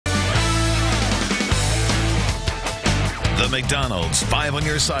McDonald's 5 on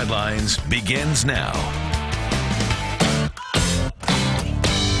Your Sidelines begins now.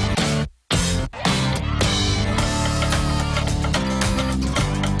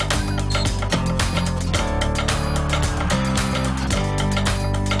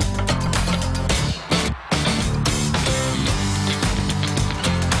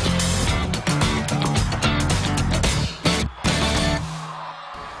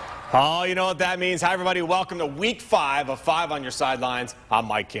 Oh, you know what that means. Hi, everybody. Welcome to Week 5 of 5 on Your Sidelines. I'm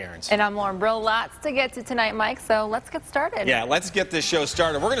Mike Cairns. And I'm Lauren Brill. Lots to get to tonight, Mike, so let's get started. Yeah, let's get this show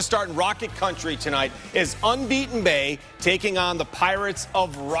started. We're going to start in Rocket Country tonight. Is Unbeaten Bay taking on the Pirates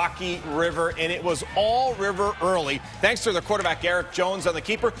of Rocky River, and it was all River early. Thanks to their quarterback, Eric Jones, on the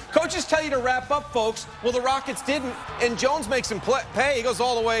keeper. Coaches tell you to wrap up, folks. Well, the Rockets didn't, and Jones makes him pay. He goes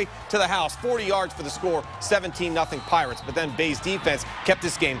all the way to the house. 40 yards for the score, 17-0 Pirates. But then Bay's defense kept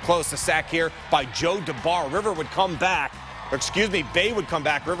this game close. A sack here by Joe DeBar. River would come back, or excuse me, Bay would come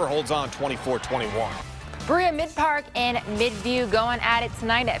back. River holds on 24-21. Berea Mid-Park and Midview going at it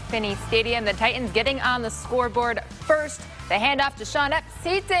tonight at Finney Stadium. The Titans getting on the scoreboard first. The handoff to Sean Epps.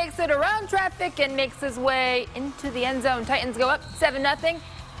 He takes it around traffic and makes his way into the end zone. Titans go up 7-0.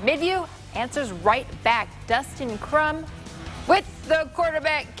 Midview answers right back. Dustin Crum with the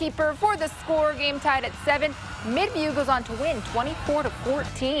quarterback keeper for the score. Game tied at 7. Midview goes on to win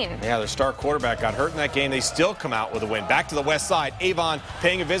 24-14. Yeah, their star quarterback got hurt in that game. They still come out with a win. Back to the west side. Avon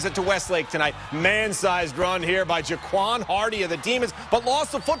paying a visit to Westlake tonight. Man-sized run here by Jaquan Hardy of the Demons, but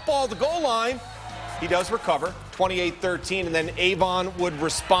lost the football at the goal line. He does recover, 28-13, and then Avon would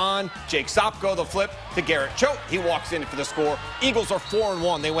respond. Jake Sopko, the flip to Garrett Choate. He walks in for the score. Eagles are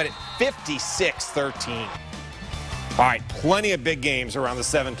 4-1. They win it 56-13. All right, plenty of big games around the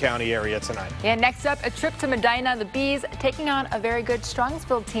 7-county area tonight. Yeah, next up, a trip to Medina. The Bees taking on a very good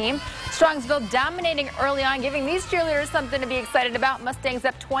Strongsville team. Strongsville dominating early on, giving these cheerleaders something to be excited about. Mustangs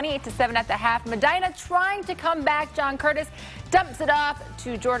up 28-7 at the half. Medina trying to come back. John Curtis dumps it off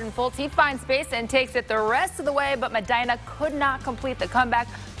to Jordan Fultz. He finds space and takes it the rest of the way, but Medina could not complete the comeback.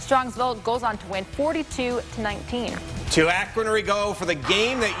 Strongsville goes on to win 42-19. To Akron we go for the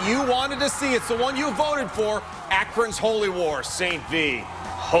game that you wanted to see. It's the one you voted for. Akron's Holy War, St. V,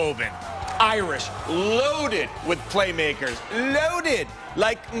 Hoban. Irish, loaded with playmakers. Loaded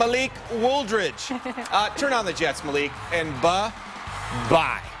like Malik Wooldridge. Turn on the Jets, Malik. And bye.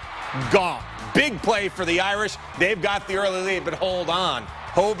 Gone. Big play for the Irish. They've got the early lead, but hold on.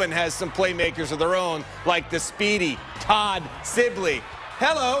 Hoban has some playmakers of their own, like the speedy Todd Sibley.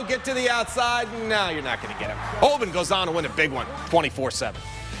 Hello, get to the outside. No, you're not going to get him. Hoban goes on to win a big one, 24-7.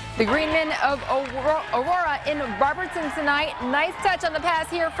 The Greenmen of Aurora in Barberton tonight. Nice touch on the pass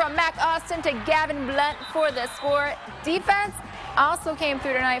here from Mac Austin to Gavin Blunt for the score. Defense also came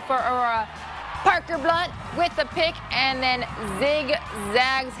through tonight for Aurora. Parker Blunt with the pick and then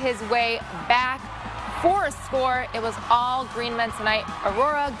zigzags his way back for a score. It was all Greenmen tonight.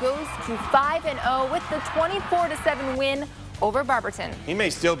 Aurora goes to 5-0 with the 24-7 win over Barberton. He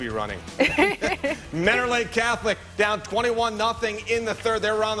may still be running. Mentor Lake Catholic down 21-0 in the third.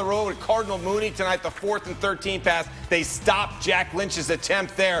 They're on the road with Cardinal Mooney tonight, the 4th and 13 pass. They stopped Jack Lynch's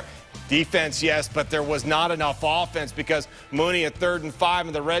attempt there. Defense, yes, but there was not enough offense because Mooney at 3rd and 5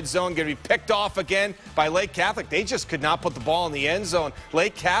 in the red zone going to be picked off again by Lake Catholic. They just could not put the ball in the end zone.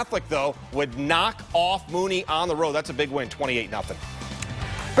 Lake Catholic, though, would knock off Mooney on the road. That's a big win, 28-0.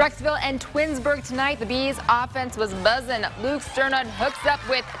 Brecksville and Twinsburg tonight. The Bees offense was buzzing. Luke Sternud hooks up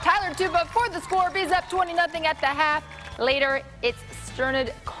with Tyler Tuba for the score. Bees up 20-0 at the half. Later, it's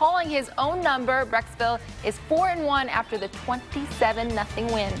Sternud calling his own number. Brecksville is 4-1 after the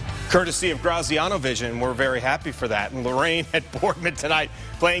 27-0 win. Courtesy of Graziano Vision, we're very happy for that. And Lorraine at Boardman tonight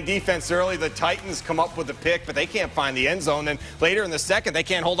playing defense early. The Titans come up with the pick, but they can't find the end zone. And later in the second, they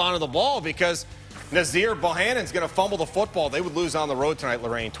can't hold on to the ball because Nazir Bohannon's going to fumble the football. They would lose on the road tonight,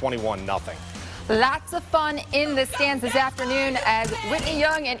 Lorraine, 21-0. Lots of fun in the stands this afternoon as Whitney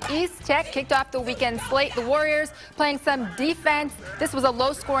Young and East Tech kicked off the weekend slate. The Warriors playing some defense. This was a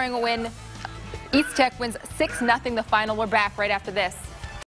low-scoring win. East Tech wins 6-0 the final. We're back right after this.